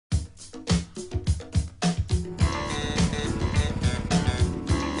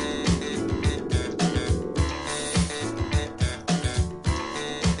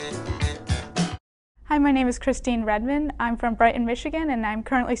my name is Christine Redmond. I'm from Brighton, Michigan, and I'm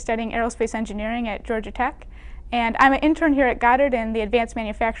currently studying aerospace engineering at Georgia Tech. And I'm an intern here at Goddard in the advanced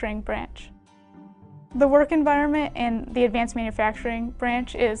manufacturing branch. The work environment in the advanced manufacturing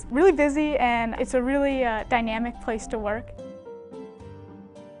branch is really busy, and it's a really dynamic place to work.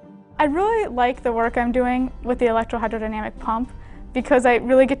 I really like the work I'm doing with the electrohydrodynamic pump because I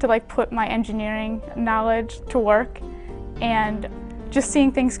really get to put my engineering knowledge to work, and just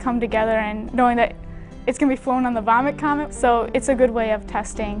seeing things come together and knowing that it's going to be flown on the vomit comet. So it's a good way of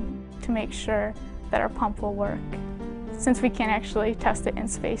testing to make sure that our pump will work, since we can't actually test it in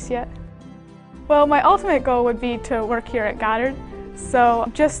space yet. Well, my ultimate goal would be to work here at Goddard. So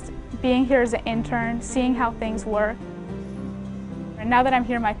just being here as an intern, seeing how things work. And now that I'm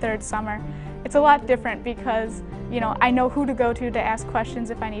here my third summer, it's a lot different because I know who to go to ask questions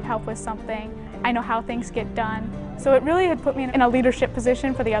if I need help with something. I know how things get done. So it really had put me in a leadership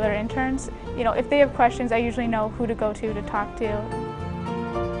position for the other interns. If they have questions, I usually know who to go to talk to.